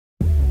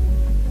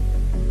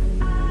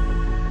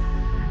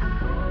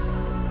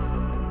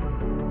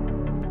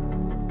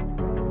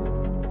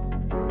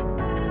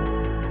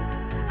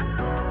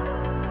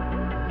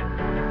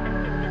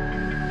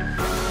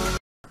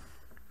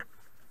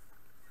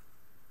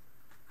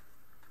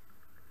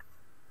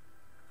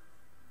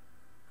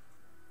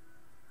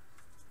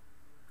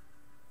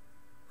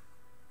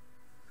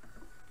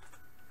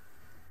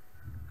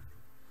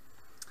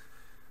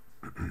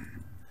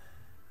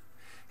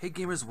Hey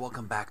gamers,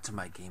 welcome back to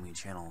my gaming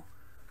channel,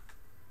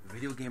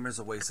 Video Gamers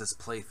Oasis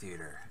Play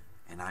Theater,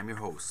 and I'm your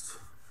host,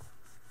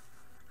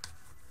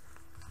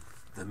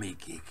 the Meat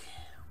Geek.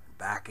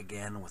 Back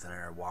again with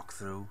another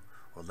walkthrough,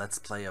 or let's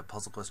play a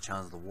Puzzle Quest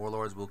Challenge of the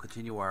Warlords. We'll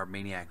continue our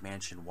Maniac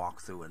Mansion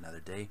walkthrough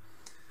another day.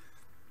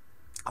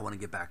 I want to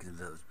get back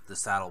into the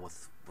saddle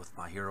with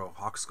my hero,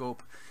 Hawkscope.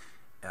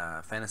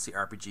 Fantasy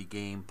RPG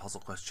game,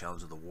 Puzzle Quest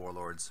Challenge of the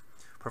Warlords.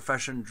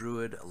 Profession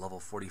Druid, level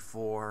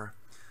 44.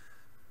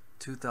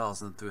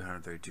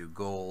 2,332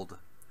 gold,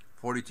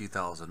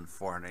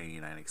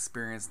 42,489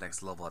 experience.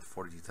 Next level at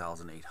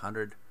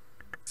 42,800.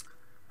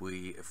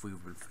 If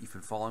you've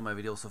been following my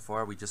video so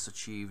far, we just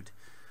achieved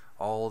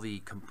all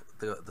the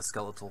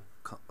skeletal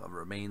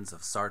remains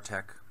of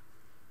Sartek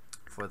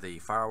for the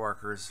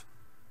fireworkers.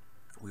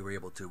 We were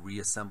able to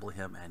reassemble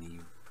him, and he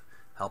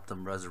helped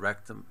them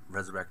resurrect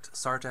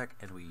Sartek,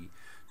 and we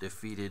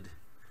defeated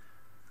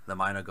the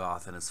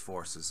Minogoth and his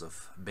forces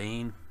of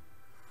Bane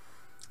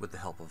with the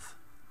help of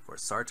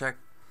Sartek.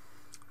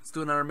 Let's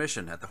do another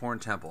mission at the Horn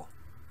Temple.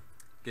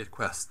 Get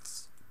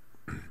quests.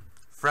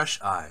 Fresh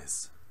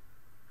Eyes.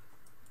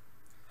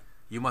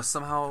 You must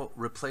somehow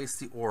replace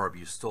the orb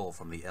you stole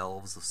from the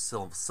Elves of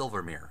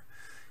Silvermyr.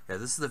 Yeah,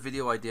 this is the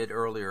video I did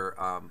earlier.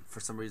 For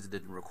some reason it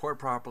didn't record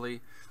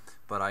properly,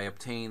 but I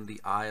obtained the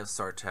Eye of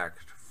Sartek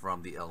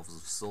from the Elves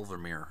of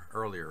Silvermyr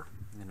earlier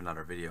in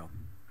another video.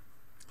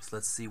 So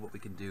let's see what we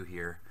can do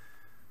here.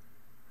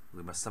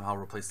 We must somehow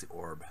replace the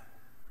orb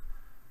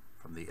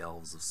from the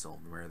Elves of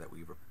Silvermyr that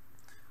we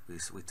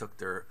took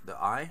the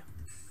eye.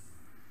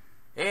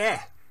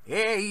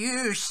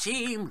 You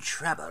seem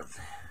troubled.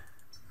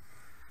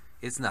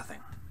 It's nothing.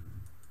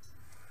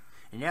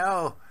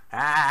 No,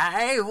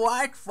 I've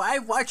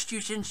watched you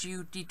since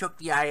you took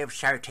the Eye of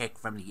Sartek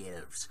from the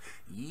Elves.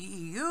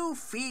 You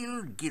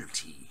feel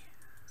guilty.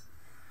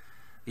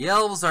 The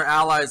Elves are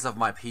allies of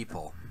my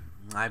people.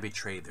 I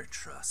betrayed their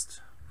trust.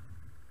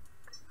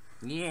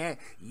 Yeah,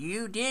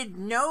 you did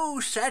no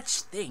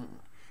such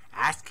thing.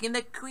 Asking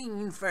the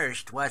Queen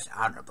first was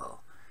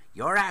honorable.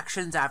 Your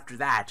actions after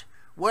that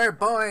were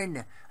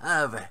born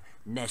of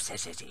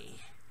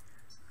necessity.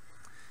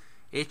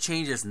 It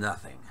changes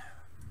nothing.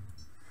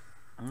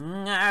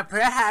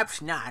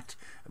 Perhaps not,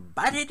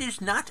 but it is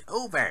not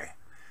over.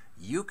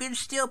 You can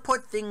still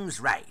put things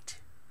right.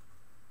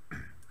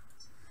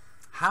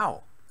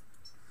 How?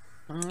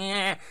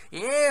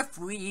 If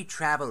we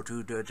travel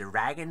to the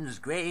dragon's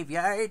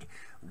graveyard,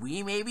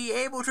 we may be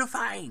able to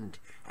find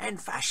and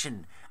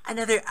fashion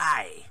another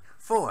eye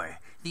for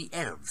the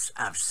Elves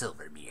of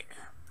Silvermyr.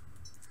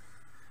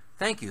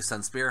 Thank you,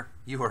 Sunspear.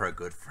 You are a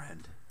good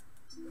friend.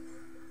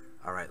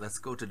 Alright, let's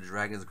go to the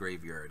dragon's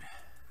graveyard.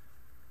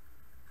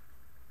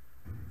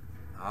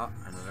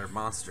 Another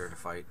monster to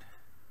fight.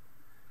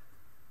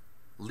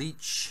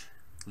 Leeches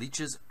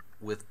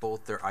with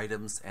both their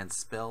items and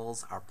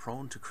spells are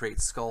prone to create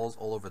skulls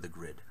all over the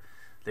grid.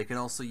 They can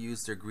also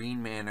use their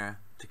green mana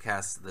to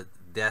cast the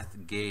Death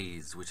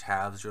Gaze, which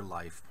halves your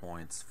life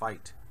points.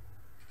 Fight.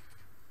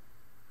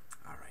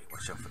 Alright,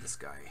 watch out for this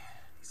guy.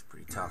 He's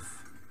pretty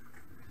tough.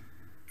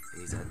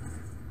 He's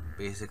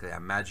basically a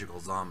magical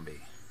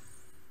zombie.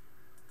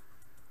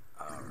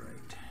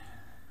 Alright.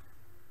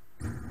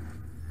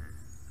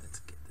 Let's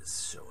get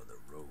this show on the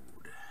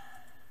road.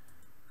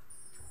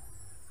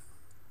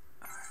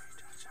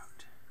 Alright, watch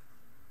out.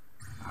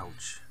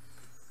 Ouch.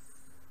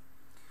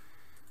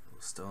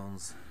 Little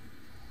stones.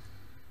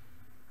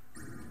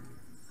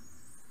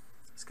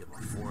 Let's get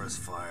my forest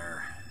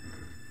fire.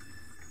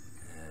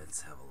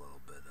 Let's have a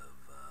little bit of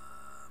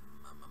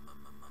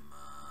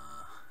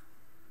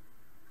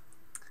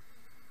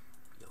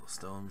yellow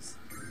stones.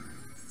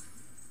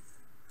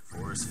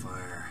 Forest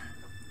fire.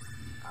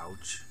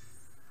 Ouch.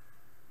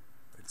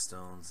 Red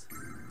stones.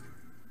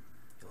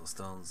 Yellow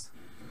stones.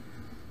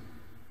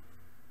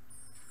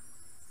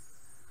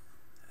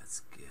 Let's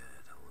get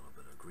a little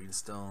bit of green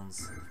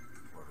stones.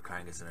 Whatever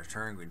kind gets in our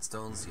turn. Green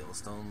stones, yellow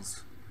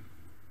stones.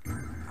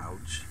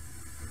 Ouch.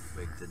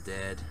 Wake the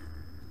dead.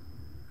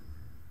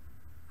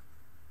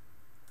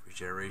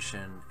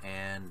 Regeneration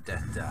and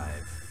death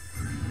dive.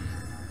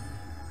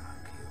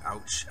 Okay.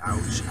 Ouch,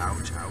 ouch,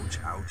 ouch, ouch,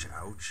 ouch,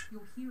 ouch.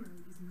 Your hero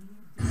is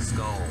near.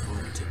 Skull,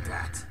 boom, take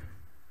that.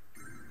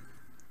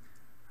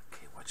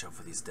 Okay, watch out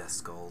for these death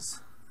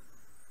skulls.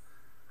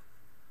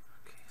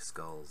 Okay,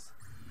 skulls.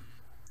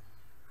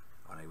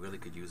 Oh, I really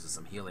could use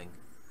some healing.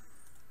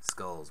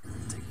 Skulls,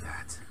 boom, take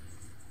that.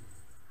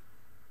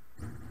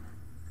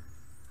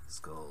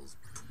 Skulls,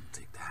 boom,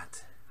 take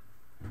that.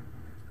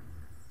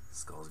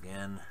 Skulls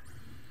again,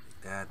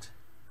 take that.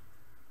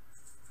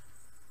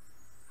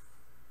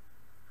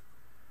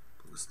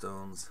 Blue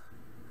stones.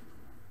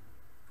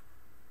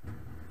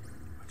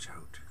 Watch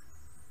out.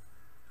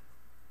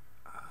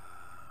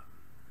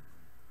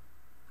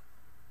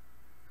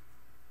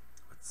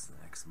 What's the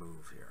next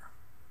move here?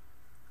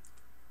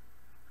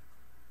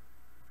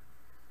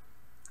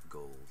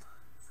 Gold.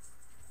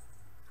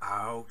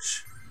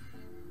 Ouch.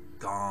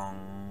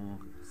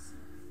 Gong.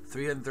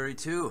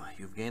 332.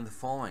 You've gained the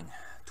following: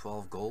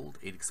 12 gold,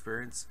 8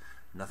 experience,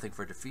 nothing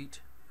for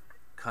defeat,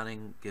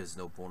 Cunning gives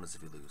no bonus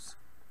if you lose.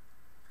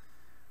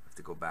 We have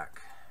to go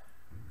back.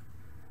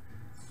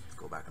 Let's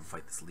go back and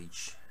fight this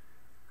leech.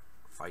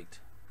 Fight.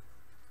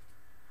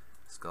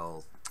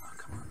 Skulls. Oh,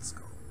 come on,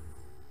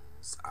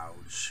 skulls.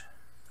 Ouch.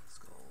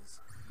 Skulls.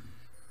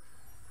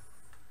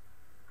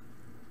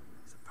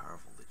 He's a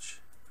powerful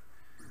leech.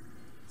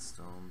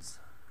 Stones.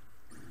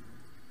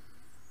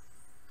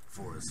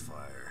 Forest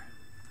fire.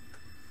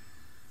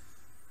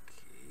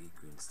 Okay,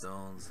 green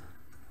stones.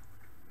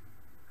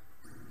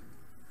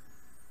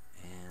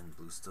 And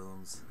blue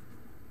stones.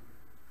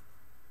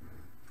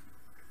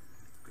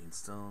 Green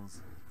stones.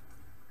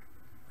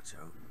 Watch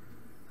out.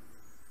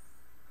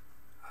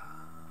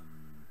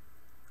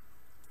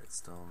 Red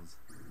stones.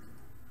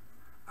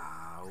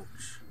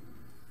 Ouch.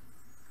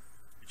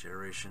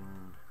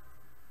 Regeneration.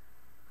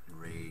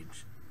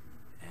 Rage.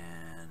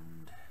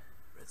 And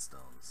red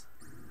stones.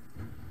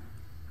 Boom.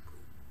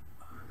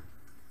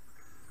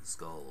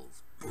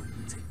 Skulls.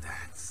 Boom. Take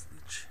that,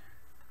 leech.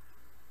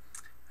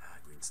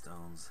 Green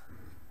stones.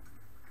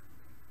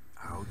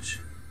 Ouch.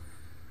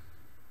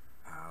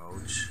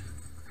 Ouch.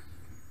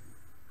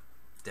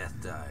 Death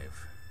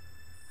dive.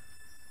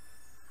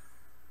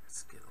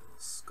 Let's get a little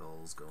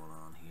skulls going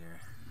on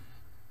here.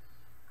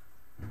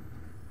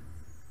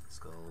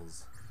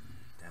 Skulls.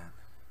 That.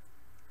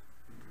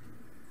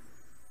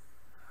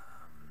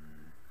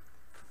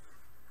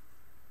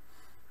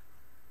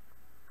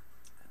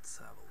 Let's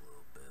have a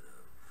little bit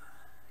of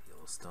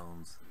yellow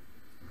stones.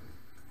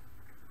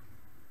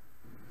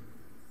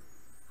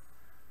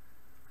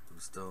 Blue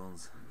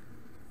stones.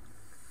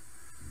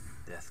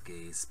 Death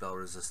gaze. Spell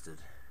resisted.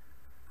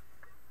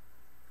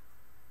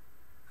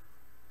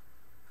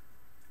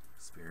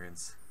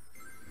 Experience.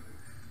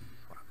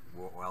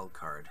 Wild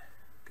card.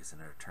 Gets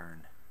another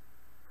turn.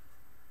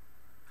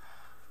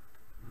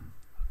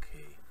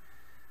 Okay.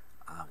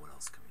 What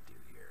else can we do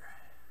here?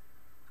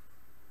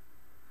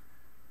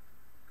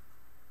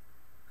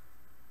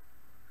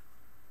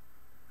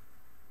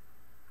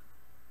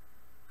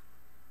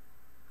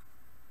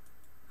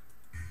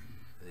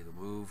 They can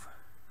move.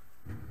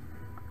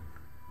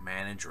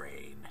 Manage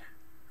rain.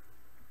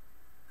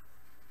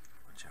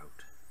 Watch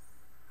out.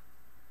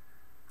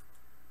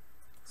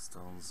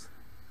 Stones.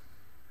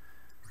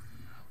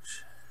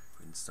 Ouch.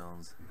 Green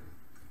stones.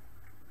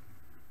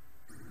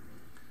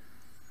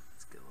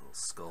 Let's get a little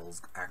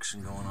skulls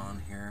action going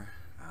on here.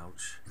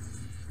 Ouch.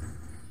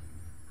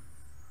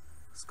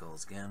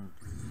 Skulls again.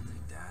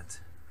 Take that.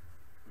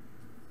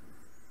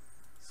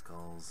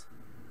 Skulls.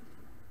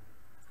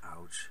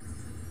 Ouch.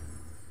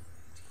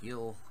 Need to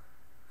heal.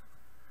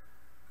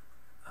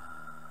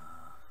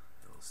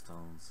 Yellow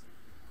stones.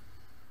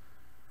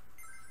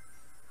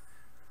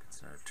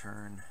 It's another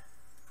turn.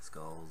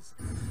 Skulls.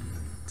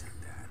 Take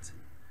that.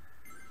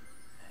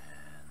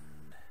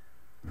 And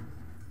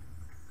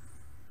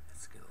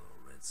let's get a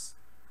little red.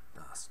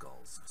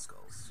 Skulls.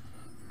 Skulls.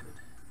 Good.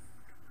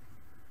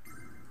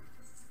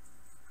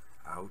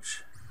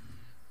 Ouch.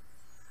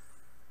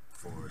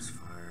 Forest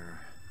fire.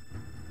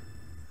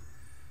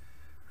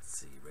 Let's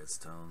see. Red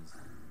stones.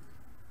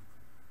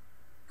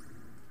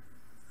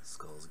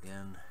 Skulls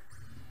again.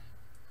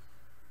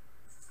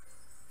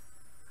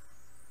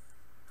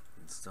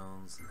 Green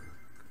stones.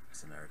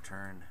 It's another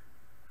turn.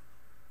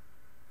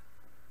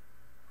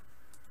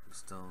 Blue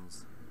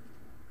stones.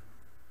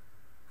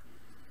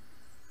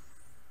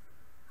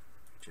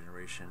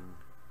 Regeneration.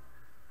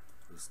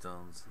 Blue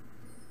stones.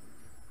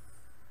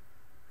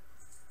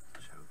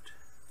 Shout.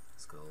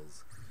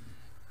 Skulls.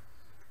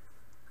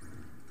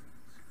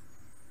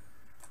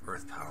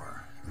 Earth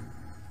power.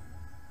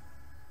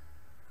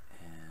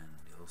 And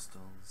yellow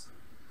stones.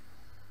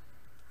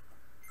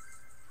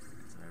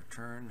 It's another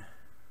turn.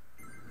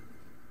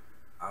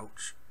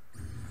 Ouch.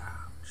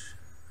 Ouch.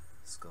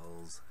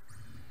 Skulls.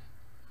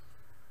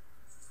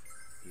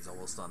 He's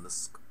almost done.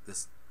 This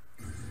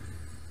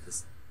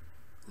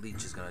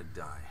leech is gonna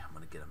die. I'm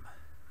gonna get him.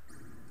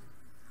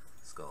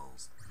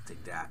 Skulls.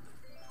 Take that.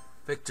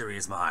 Victory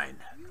is mine.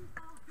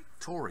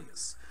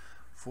 Victorious.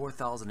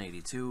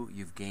 4,082.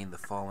 You've gained the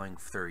following: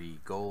 30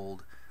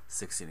 gold,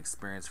 16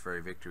 experience for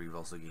every victory. You've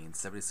also gained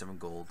 77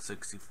 gold,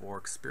 64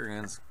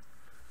 experience.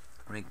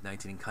 Rank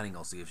 19 in cunning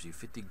also gives you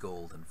 50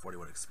 gold and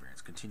 41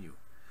 experience. Continue.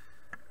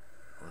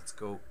 Let's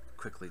go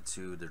quickly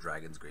to the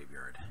dragon's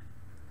graveyard.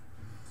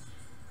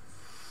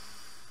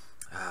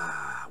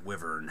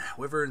 Wyvern.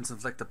 Wyverns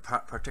inflict a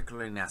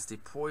particularly nasty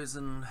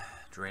poison,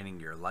 draining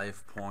your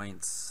life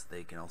points.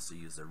 They can also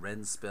use a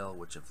rend spell,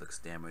 which inflicts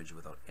damage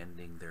without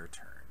ending their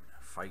turn.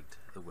 Fight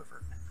the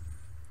wyvern.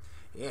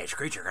 Yes,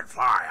 creature can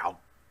fly. I'll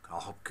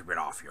help keep it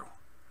off you.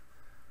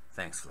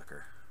 Thanks,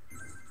 Flicker.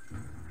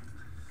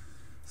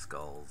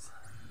 Skulls.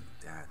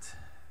 That.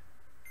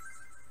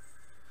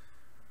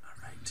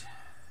 Alright.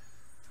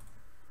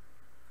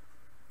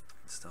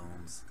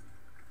 Stones.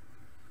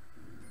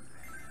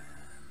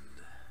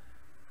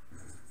 And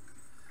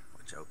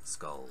watch out,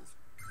 skulls.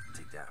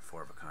 Take that,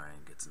 4 of a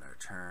kind, gets another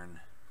turn.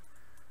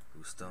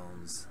 Blue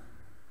stones.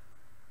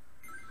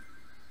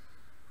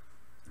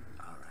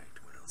 Alright,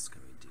 what else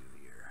can we do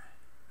here?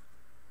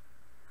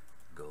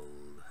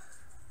 Gold.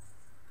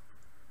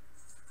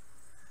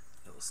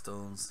 Blue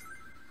stones.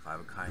 5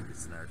 of a kind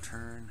gets in our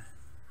turn.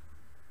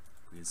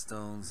 Green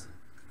stones.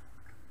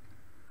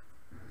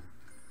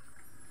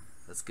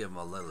 Let's give him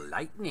a little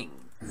lightning.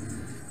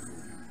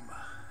 Boom.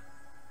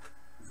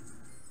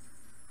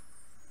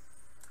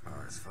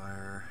 Forest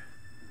fire.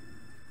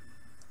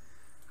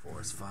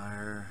 Forest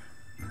fire.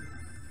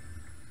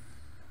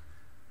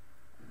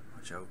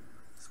 Watch out.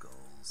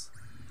 Skulls.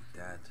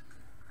 That.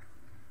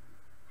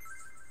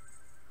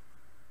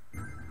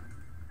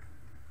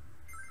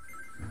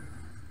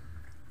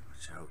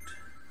 Watch out.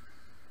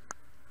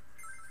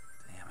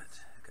 Damn it.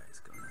 That guy's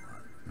going a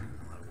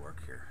lot of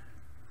work here.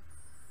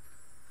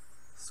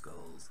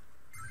 Skulls.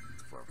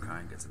 4 of a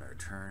kind gets in our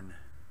turn.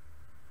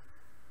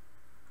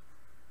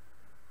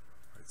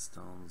 Red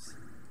stones.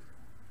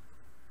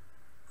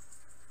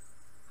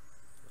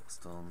 Yellow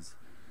stones.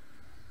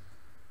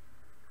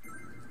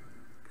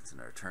 Gets in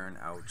our turn.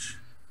 Ouch.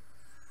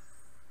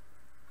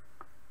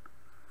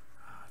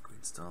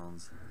 Green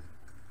stones.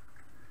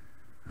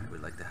 I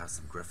would like to have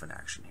some griffin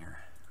action here.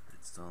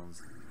 Red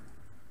stones.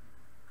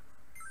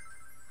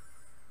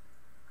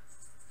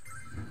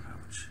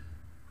 Ouch.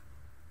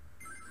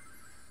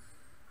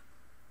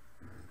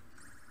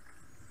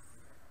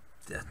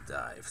 Death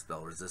dive.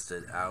 Spell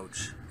resisted.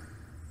 Ouch.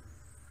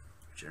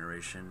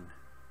 Regeneration.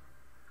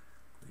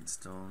 Green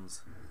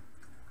stones.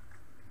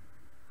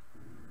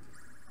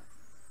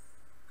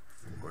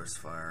 Forest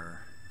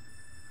fire.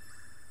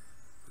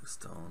 Blue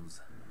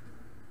stones.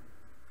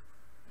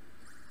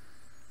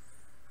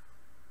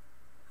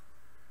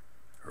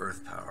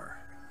 Earth power.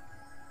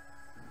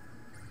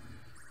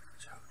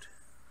 Watch out.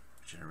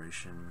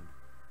 Regeneration.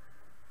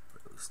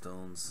 Blue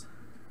stones.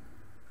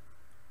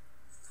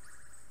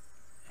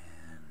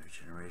 And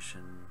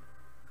regeneration.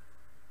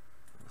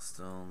 Blue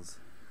stones.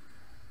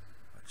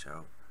 Watch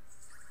out.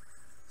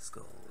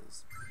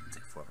 Skulls.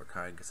 Take 4 of a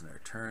kind, gets in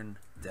our turn.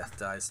 Death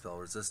dive, spell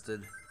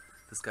resisted.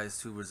 This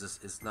guy's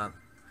is not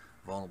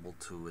vulnerable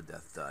to a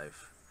death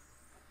dive.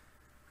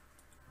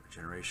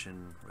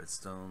 Regeneration, red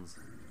stones.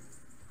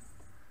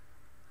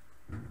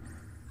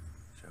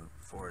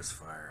 Forest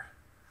fire.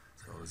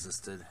 Spell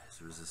resisted.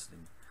 He's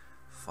resisting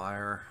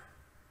fire.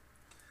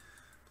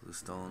 Blue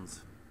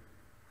stones.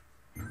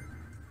 Okay.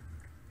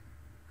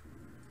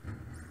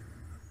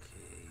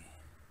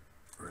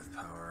 Earth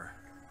power.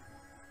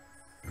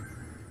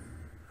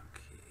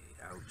 Okay.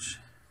 Ouch.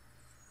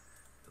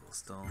 Double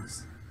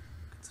stones.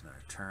 Gets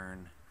another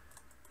turn.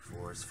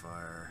 Forest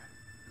fire.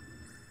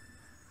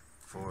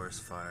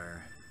 Forest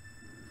fire.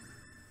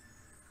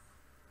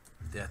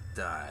 Death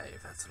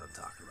dive. That's what I'm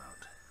talking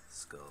about.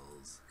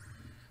 Skulls.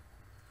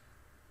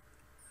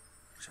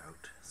 Watch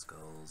out.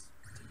 Skulls.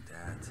 Take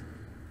that.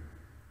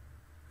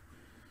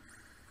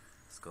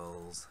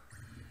 Skulls.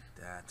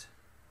 That.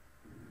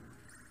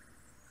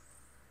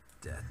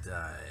 Death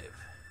dive.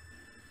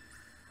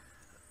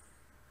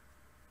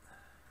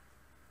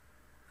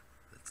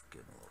 Let's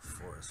give him a little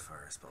forest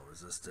fire. Spell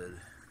resisted.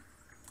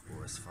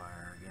 Forest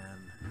fire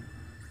again.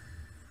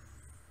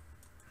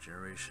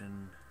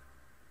 Regeneration.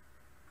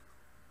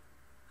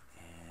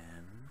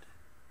 And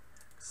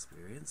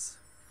experience.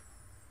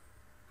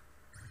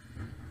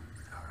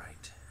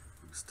 Alright.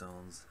 Blue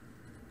stones.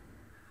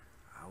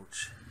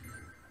 Ouch.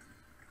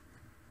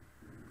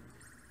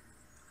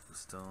 Blue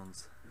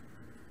stones.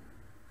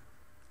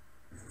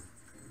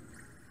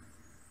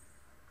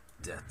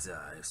 Death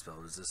dive.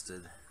 Spell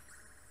resisted.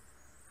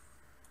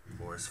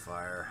 Forest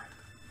fire.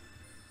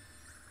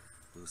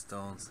 Blue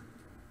stones.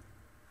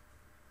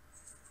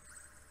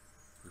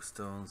 Blue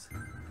stones.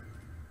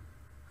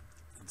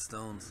 And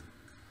stones.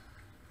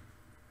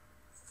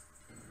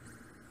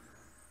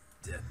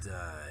 Death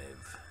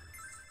dive.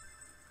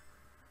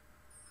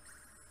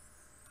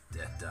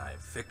 Death dive.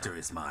 Victory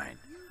is mine.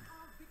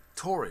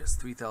 Victorious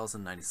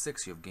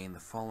 3096. You have gained the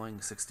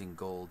following: 16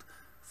 gold,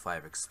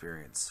 5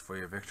 experience. For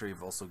your victory,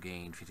 you've also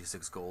gained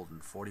 56 gold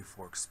and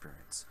 44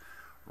 experience.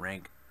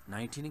 Rank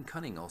 19 in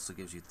cunning also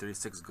gives you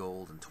 36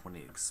 gold and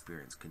 20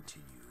 experience.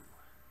 Continue.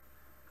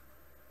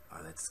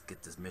 Alright, let's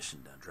get this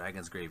mission done.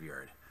 Dragon's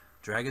Graveyard.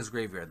 Dragon's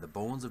Graveyard. The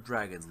bones of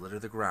dragons litter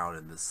the ground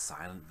in this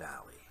silent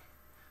valley.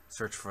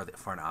 Search for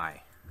an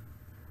eye.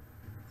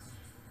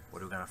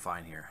 What are we gonna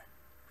find here?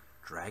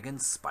 Dragon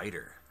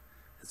Spider.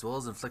 As well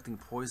as inflicting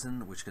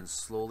poison, which can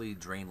slowly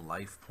drain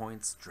life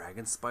points,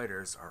 dragon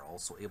spiders are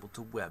also able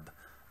to web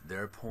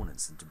their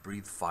opponents and to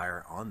breathe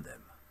fire on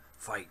them.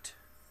 Fight.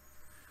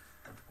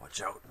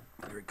 Watch out.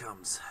 Here it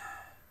comes.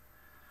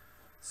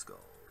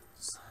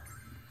 Skulls.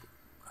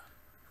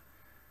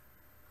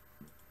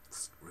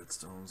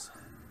 Redstones.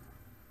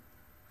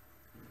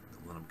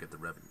 Don't let them get the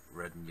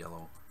red and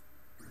yellow.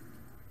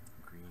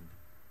 Green.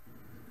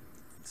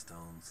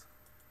 Stones.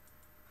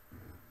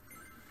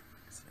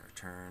 It's in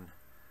return.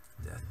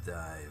 Death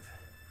dive.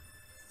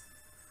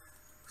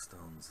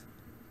 Stones.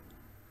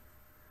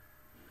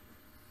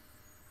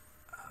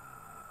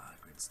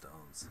 Green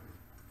stones.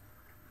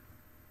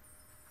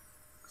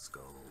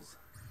 Skulls.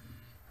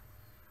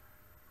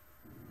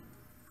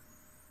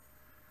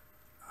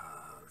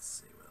 Let's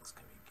see, what else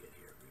can we get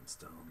here? Green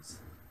stones.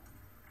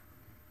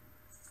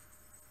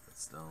 Red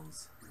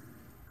stones.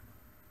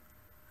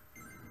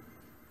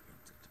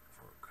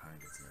 Before kind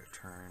gets in their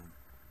turn.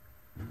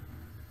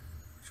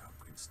 Chop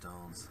green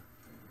stones.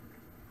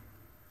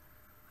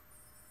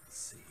 Let's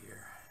see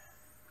here.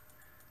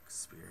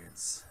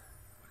 Experience.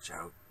 Watch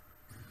out.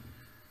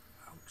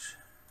 Ouch.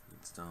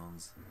 Green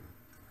stones.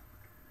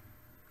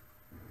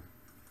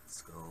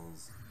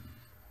 Skulls.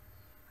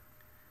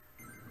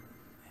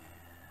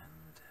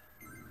 And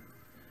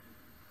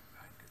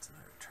kind gets in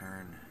their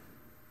turn.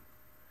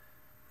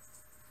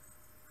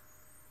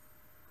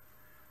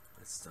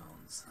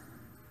 Stones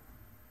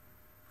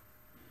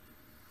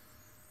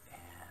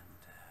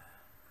and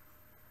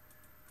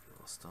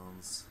yellow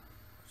stones.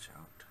 Watch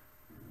out!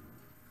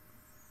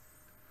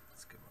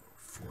 Let's give them a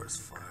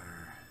forest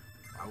fire.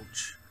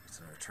 Ouch! It's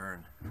another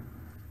turn.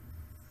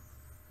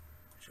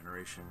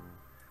 Generation.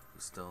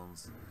 Blue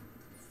stones.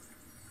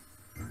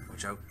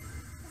 Watch out!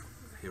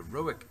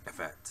 Heroic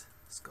effect.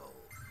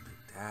 Skull.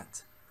 Take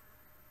that.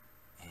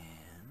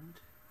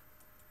 And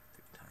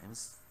 3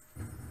 times.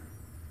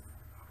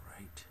 All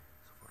right.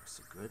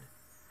 So good.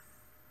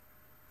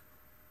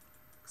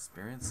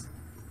 Experience.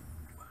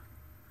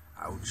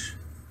 Ouch.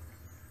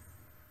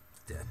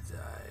 Dead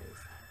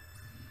dive.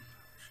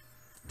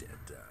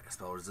 Dead dive.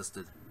 Spell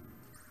resisted.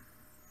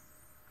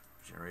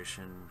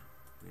 Generation.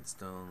 Green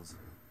stones.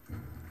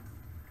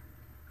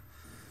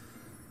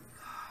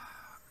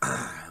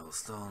 Yellow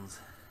stones.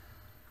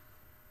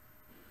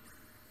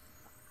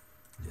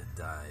 Dead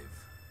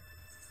dive.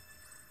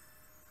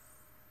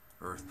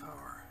 Earth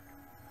power.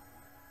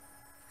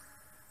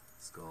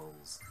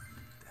 Skulls.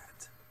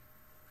 That.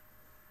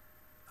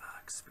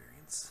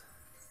 Experience.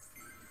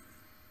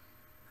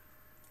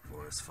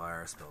 Forest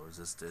fire. Spell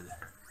resisted.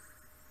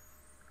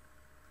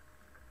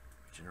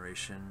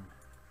 Regeneration.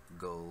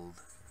 Gold.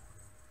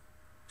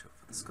 Check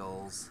for the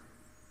skulls.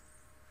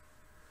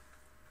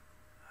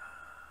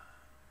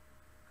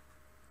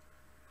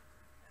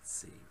 Let's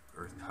see.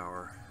 Earth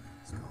power.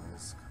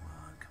 Skulls. Come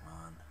on. Come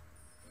on.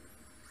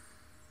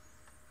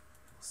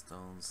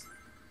 Stones.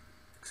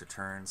 Extra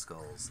turn.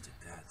 Skulls. Take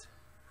that.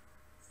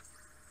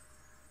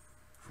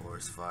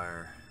 Forest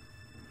fire.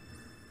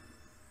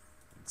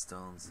 And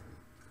stones.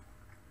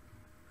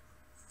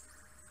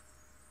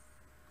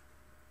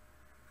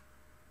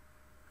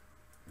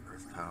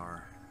 Earth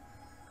power.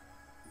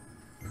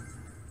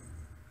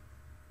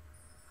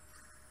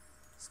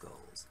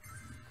 Skulls.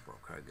 Before a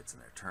card gets in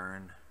their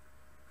turn.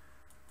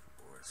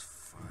 Forest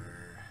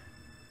fire.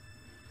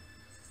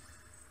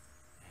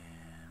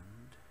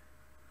 And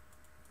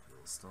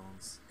fuel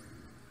stones.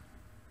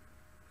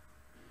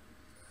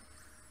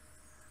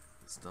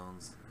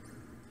 Stones.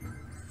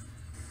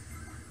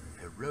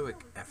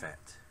 Heroic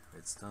effect.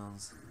 Red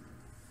stones.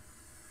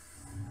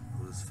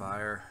 Blue's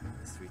fire.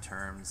 3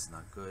 terms.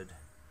 Not good.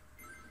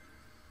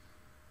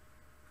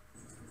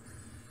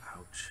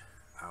 Ouch.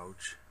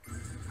 Ouch.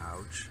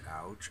 Ouch.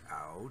 Ouch.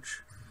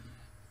 Ouch.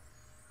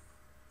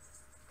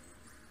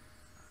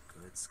 Not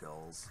good.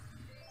 Skulls.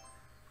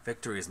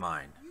 Victory is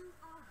mine.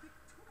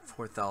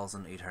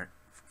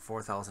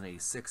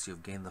 4,086.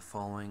 You've gained the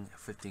following: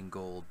 15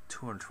 gold,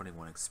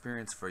 221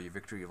 experience. For your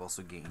victory, you've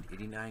also gained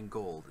 89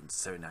 gold and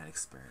 79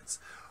 experience.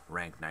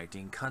 Rank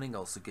 19 cunning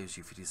also gives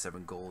you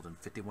 57 gold and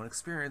 51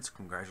 experience.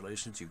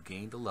 Congratulations, you've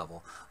gained a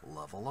level.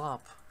 Level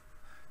up.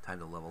 Time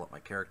to level up my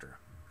character.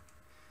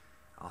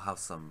 I'll have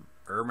some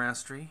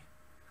mastery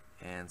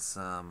and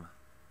some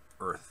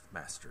earth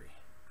mastery,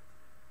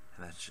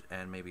 and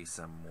and maybe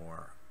some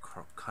more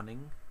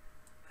cunning,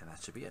 and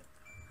that should be it.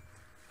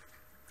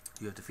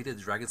 You have defeated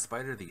the dragon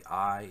spider. The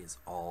eye is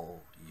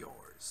all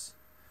yours.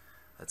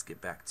 Let's get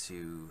back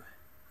to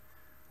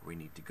where we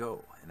need to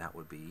go, and that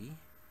would be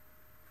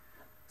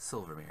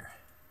Silvermyr.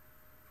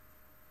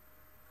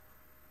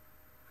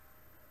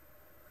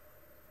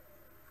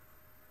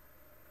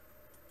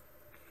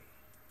 Okay,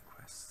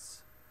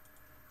 quests.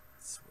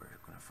 That's where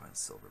we're going to find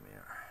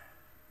Silvermyr.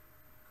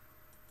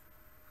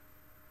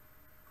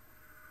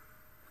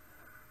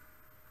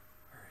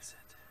 Where is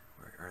it?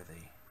 Where are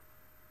they?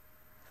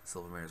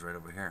 Silvermyr is right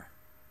over here.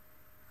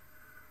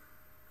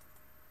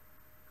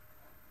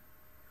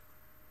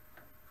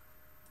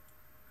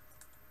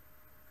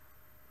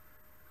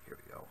 Here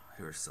we go.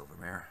 Here's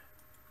Silvermyr.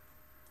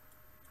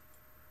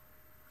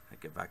 I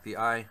get back the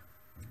eye.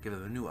 Give it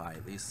a new eye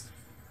at least.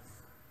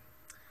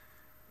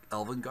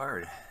 Elven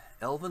Guard.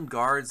 Elven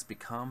Guards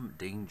become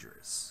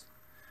dangerous,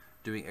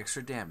 doing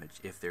extra damage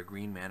if their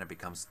green mana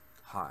becomes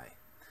high.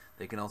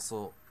 They can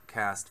also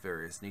cast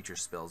various nature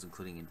spells,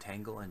 including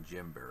Entangle and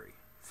Gemberry.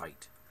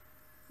 Fight.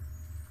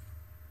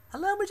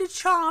 Allow me to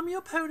charm your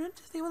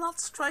opponent. They will not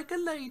strike a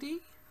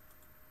lady.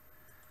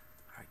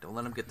 Alright, don't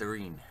let them get the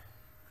green.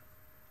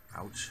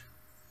 Ouch.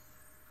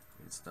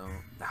 Green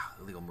stone. Ah,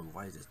 illegal move.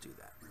 Why did I just do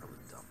that? That was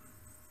dumb.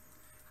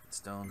 Green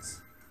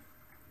stones.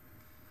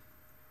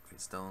 Green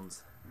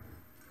stones.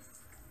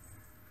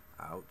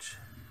 Ouch.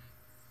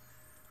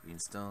 Green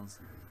stones.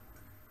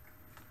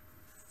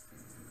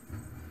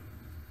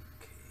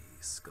 Okay,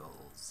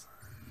 skulls.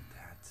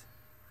 That.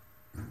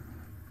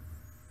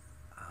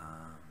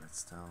 Red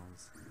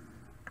stones.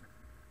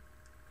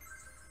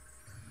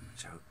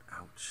 Watch out.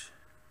 Ouch.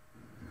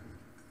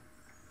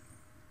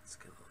 Let's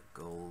get a little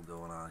gold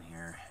going on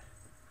here.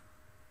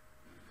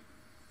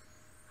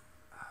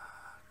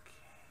 Okay.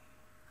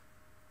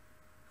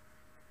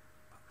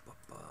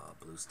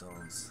 Blue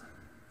stones.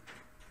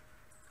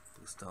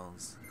 Blue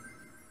stones.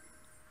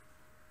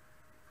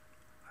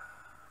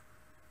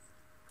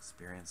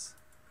 Experience.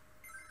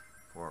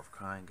 4 of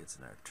kind gets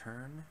in our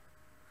turn.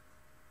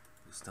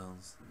 Blue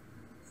stones.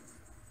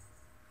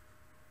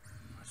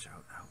 Watch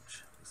out.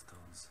 Ouch. Blue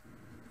stones.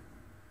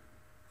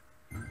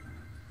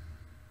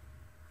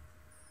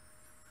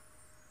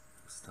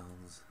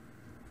 Stones.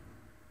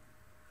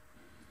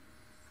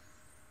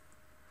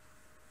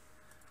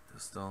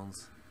 Those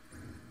stones.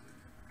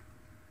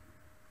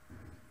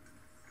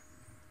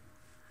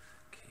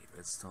 Okay,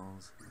 red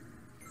stones.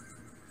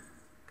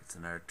 Gets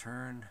another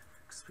turn.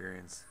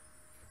 Experience.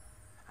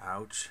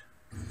 Ouch.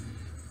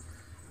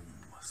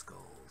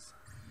 Skulls.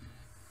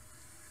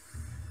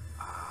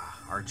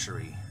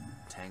 Archery.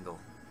 Tangle.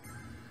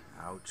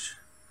 Ouch.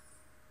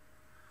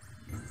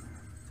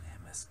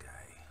 Damn this guy.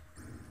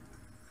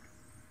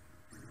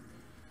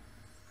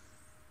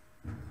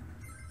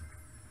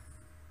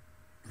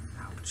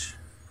 Ouch.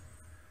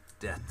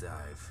 Death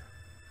dive.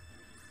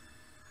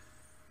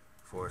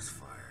 Forest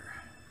fire.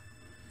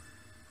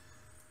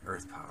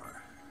 Earth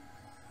power.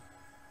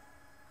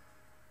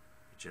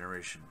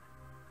 Regeneration.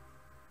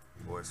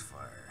 Forest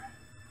fire.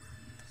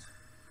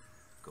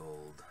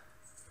 Gold.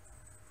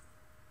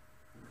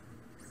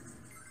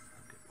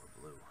 I'll get more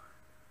blue.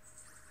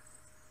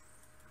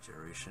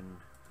 Regeneration.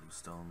 Blue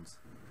stones.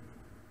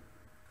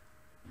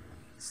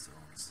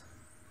 Stones.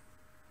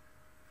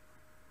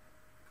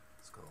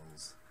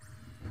 Skulls.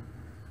 Come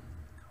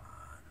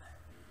on.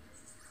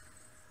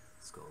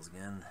 Skulls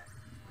again.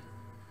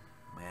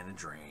 Mana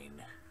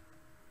drain.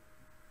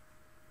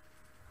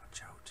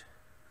 Watch out.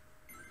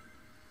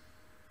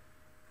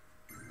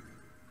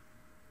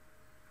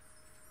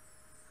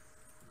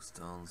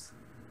 Stones.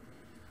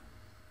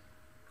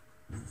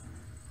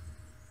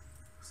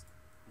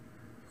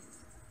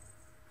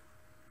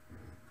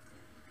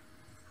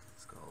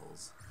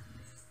 Skulls.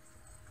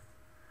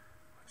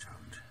 Watch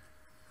out.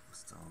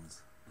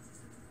 Stones.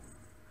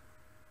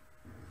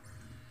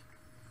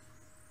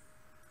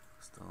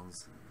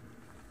 Stones.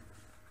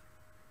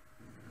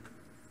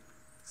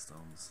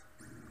 Stones.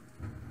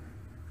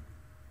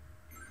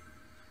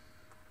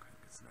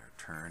 It's our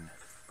turn.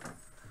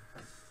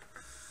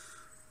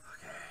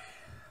 Okay.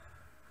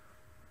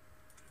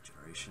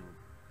 Regeneration.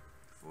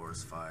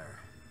 Forest fire.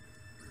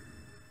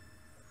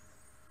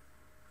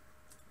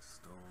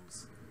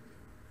 Stones.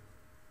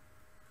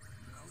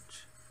 Ouch.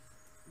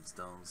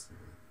 Stones.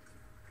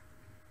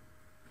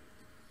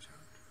 Watch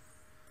out.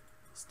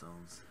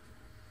 Stones.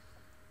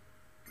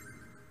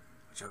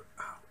 Watch out.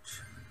 Ouch.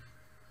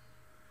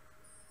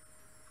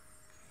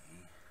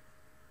 Okay.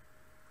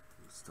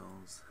 Blue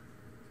stones.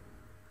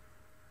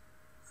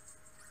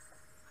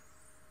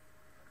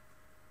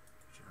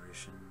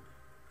 Regeneration.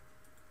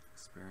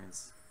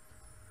 Experience.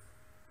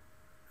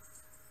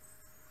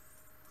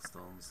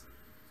 Stones.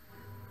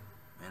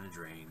 Mana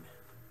drain.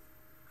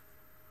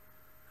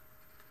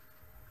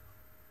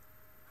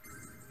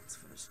 Let's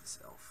finish this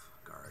elf.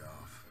 Guard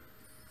off.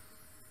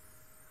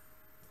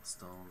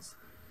 Stones.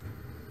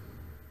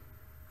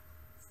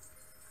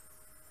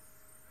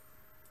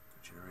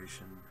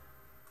 Regeneration.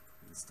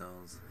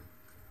 Stones.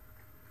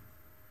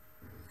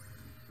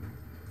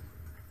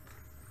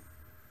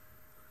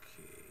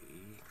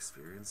 Okay.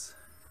 Experience.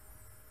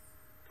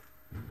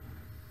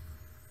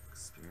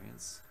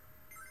 Experience.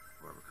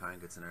 Whoever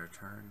kind gets an air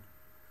turn.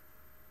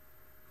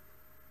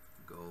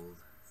 Gold.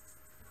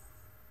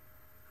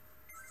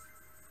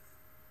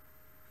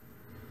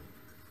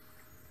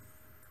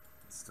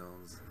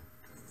 Stones.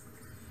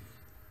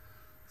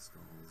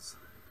 Skulls.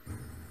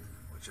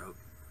 Watch out.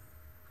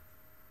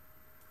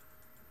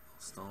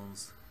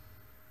 Stones.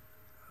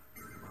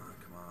 Come on,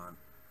 come on.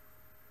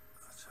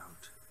 Watch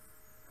out.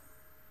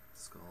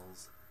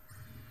 Skulls.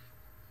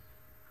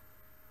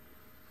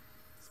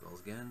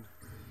 Skulls again.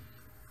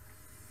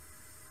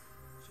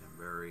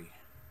 Gemberry.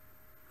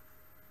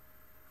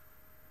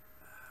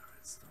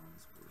 Red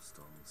stones, blue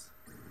stones.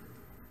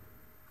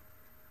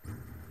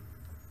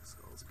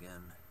 Skulls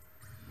again.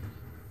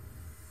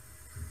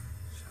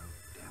 Shout,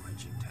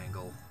 damaging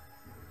tangle.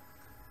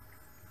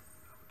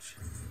 Ouch.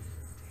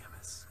 Damn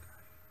this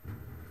guy.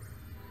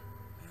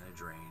 Mana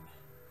drain.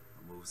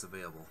 No moves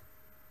available.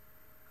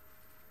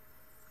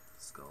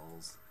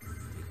 Skulls.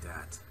 Take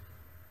that.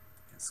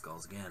 And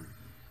skulls again.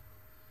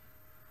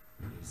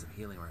 I need some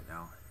healing right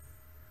now.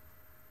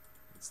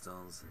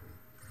 Stones.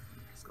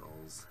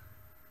 Skulls.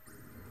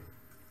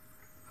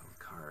 Oh,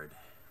 card.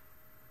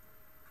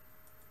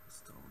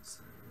 Stones.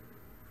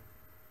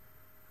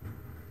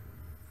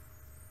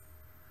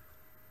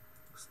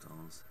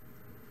 Stones.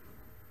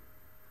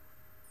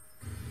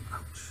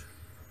 Ouch.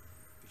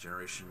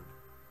 Regeneration.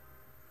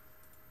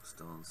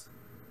 Stones.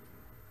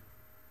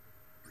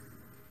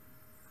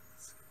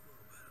 Let's get a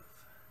little bit of.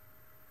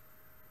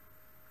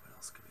 What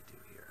else can we do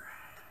here?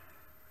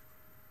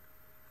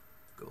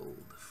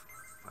 Gold.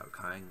 5 of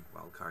dying.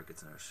 Wild card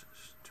gets in our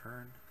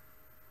turn.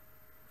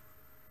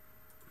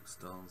 Blue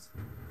stones.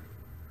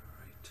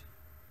 Alright.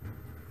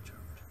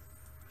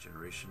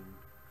 Regeneration.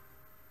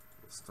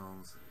 Blue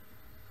stones.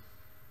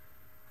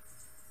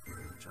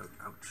 Watch out.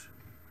 Ouch.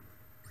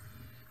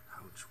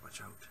 Ouch.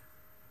 Watch out.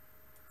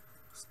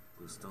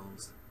 Blue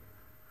stones.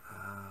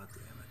 Ah,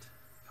 damn it.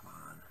 Come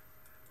on.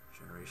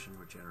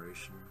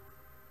 Regeneration.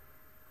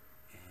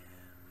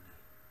 And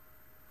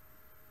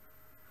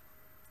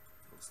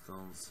blue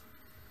stones.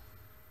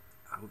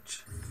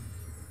 Ouch.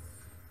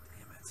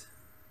 Damn it.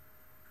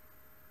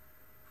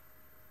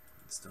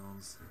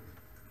 Stones.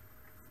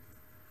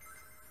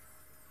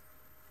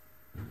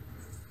 Come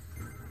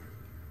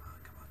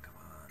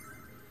on.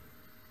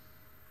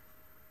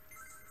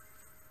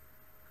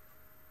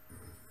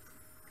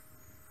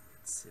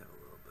 Let's see, have a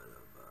little bit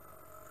of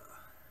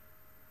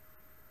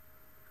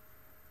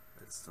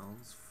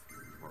redstones.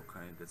 More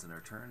kind of goods in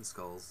our turn.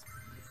 Skulls.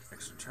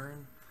 Extra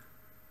turn.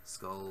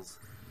 Skulls.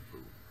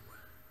 Ooh.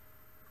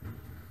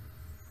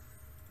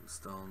 Blue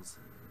stones.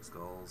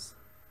 Skulls.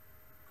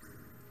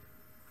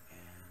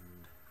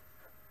 And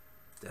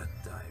death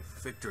dive.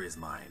 Victory is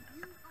mine.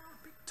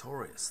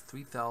 Victorious.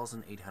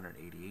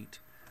 3,888.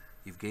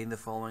 You've gained the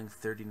following: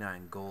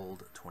 39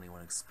 gold,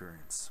 21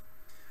 experience.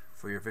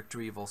 For your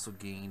victory, you've also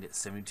gained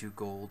 72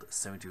 gold,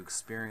 72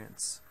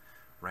 experience.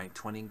 Rank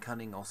 20 in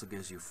cunning also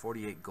gives you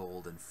 48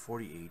 gold and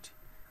 48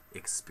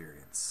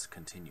 experience.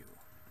 Continue.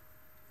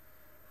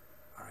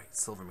 Alright,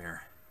 Silvermyr.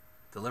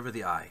 Deliver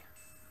the eye.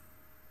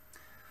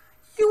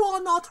 You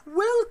are not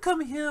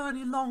welcome here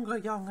any longer,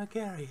 young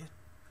Agarian.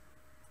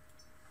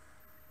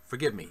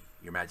 Forgive me,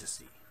 your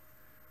majesty,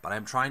 but I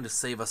am trying to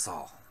save us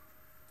all.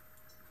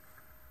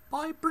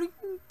 By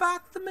bringing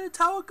back the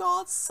Minotaur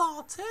god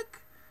Sartek,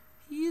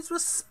 he is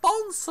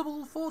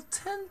responsible for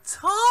 10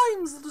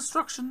 times the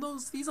destruction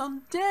these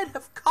undead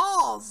have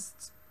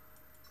caused.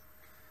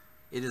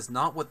 It is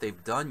not what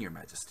they've done, your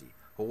majesty,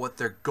 but what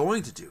they're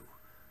going to do.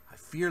 I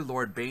fear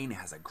Lord Bane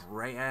has a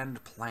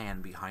grand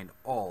plan behind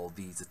all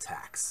these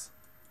attacks.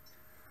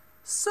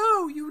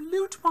 So you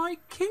loot my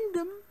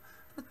kingdom,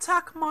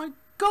 attack my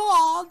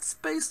gods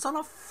based on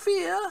a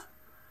fear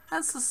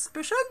and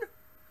suspicion?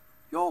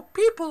 Your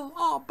people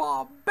are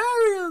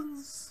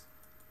barbarians.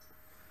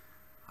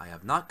 I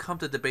have not come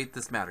to debate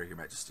this matter, your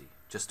majesty,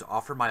 just to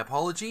offer my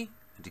apology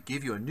and to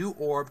give you a new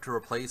orb to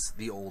replace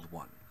the old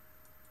one.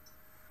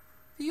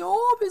 The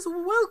orb is a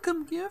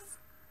welcome gift,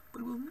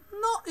 but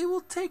it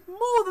will take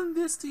more than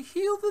this to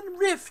heal the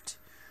rift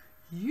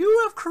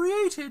you have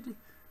created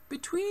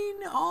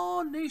between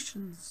our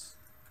nations.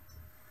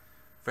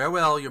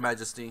 Farewell, your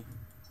majesty.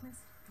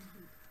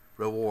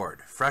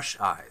 Reward: fresh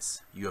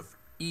eyes. You have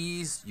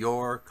eased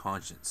your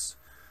conscience.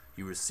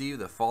 You receive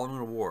the following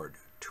reward: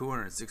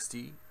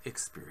 260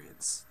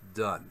 experience.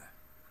 Done.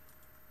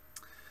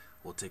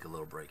 We'll take a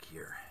little break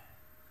here,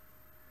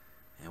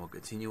 and we'll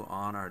continue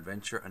on our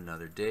adventure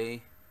another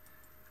day.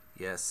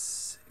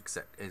 Yes,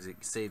 exit,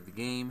 save the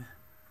game.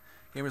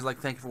 Gamers, like,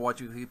 thank you for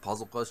watching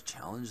Puzzle Quest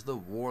Challenge the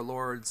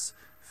Warlords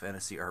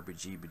fantasy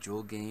RPG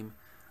Bejeweled game.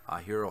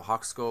 Hero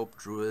Hawkscope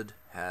Druid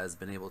has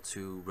been able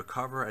to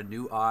recover a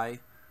new eye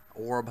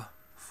orb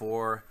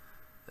for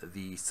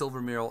the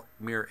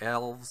Silvermyr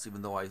Elves,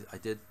 even though I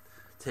did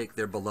take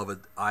their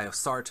beloved Eye of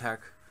Sartek.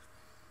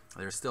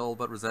 They're still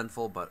but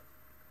resentful, but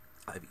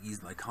I've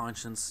eased my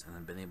conscience and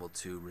I've been able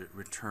to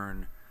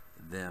return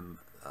them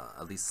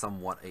at least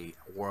somewhat a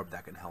orb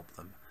that can help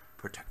them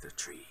protect their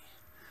tree.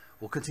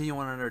 We'll continue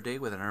on another day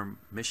with our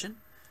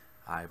mission.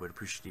 I would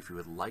appreciate if you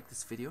would like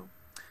this video,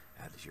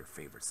 add your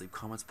favorites, leave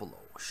comments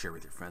below, share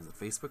with your friends on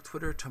Facebook,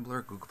 Twitter,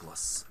 Tumblr, Google+.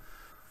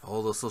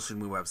 All those social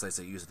media websites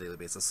I use on a daily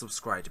basis.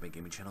 Subscribe to my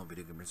gaming channel,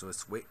 Video Gamers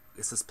Oasis.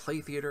 It says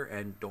Play Theater,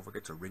 and don't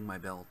forget to ring my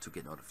bell to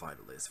get notified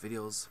of the latest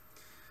videos.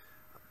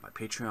 My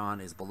Patreon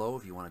is below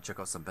if you want to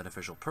check out some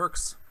beneficial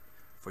perks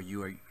for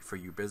your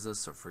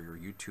business or for your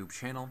YouTube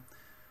channel.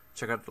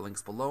 Check out the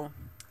links below.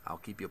 I'll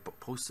keep you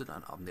posted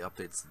on the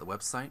updates of the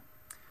website.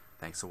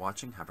 Thanks for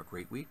watching. Have a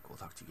great week. We'll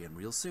talk to you again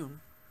real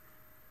soon.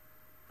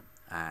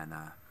 And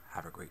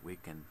have a great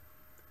week and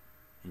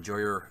enjoy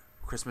your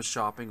Christmas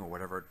shopping or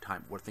what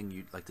thing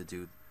you'd like to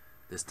do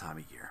this time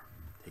of year.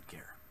 Take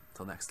care.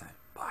 Until next time.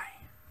 Bye.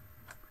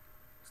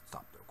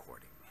 Stop the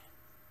recording.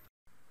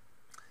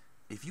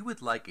 If you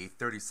would like a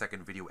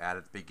 30-second video ad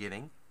at the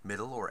beginning,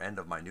 middle, or end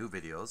of my new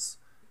videos,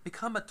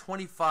 become a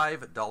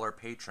 $25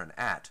 patron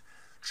at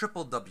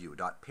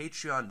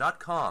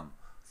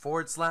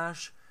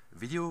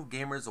www.patreon.com/Video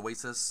Gamers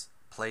Oasis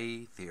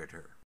Play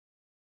Theater.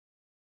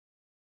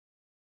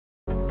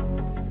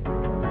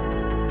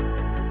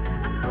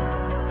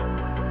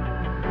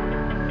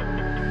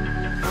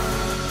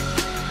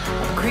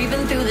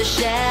 Creeping through the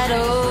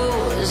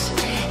shadows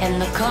in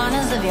the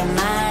corners of your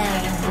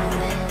mind.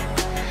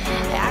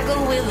 I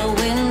go where the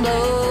wind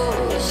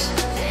blows.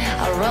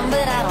 I run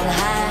but I don't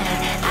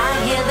hide. I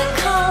hear the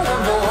call of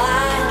the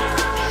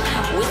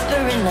wild,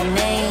 whispering the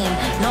name.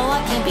 No, I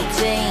can't be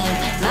tamed.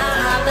 My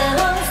heart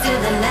belongs to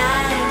the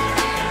night.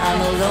 I'm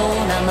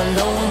alone, I'm a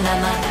lone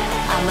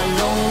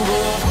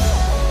wolf.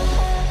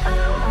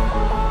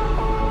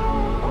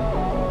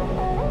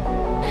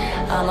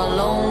 I'm a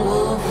lone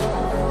wolf.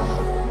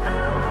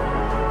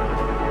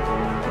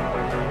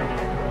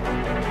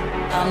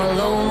 I'm a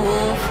lone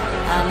wolf.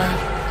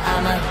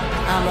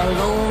 I'm a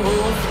lone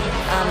wolf.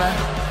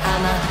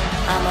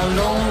 I'm a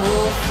lone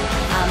wolf.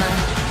 I'm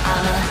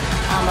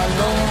a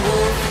lone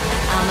wolf.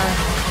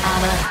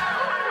 I'm a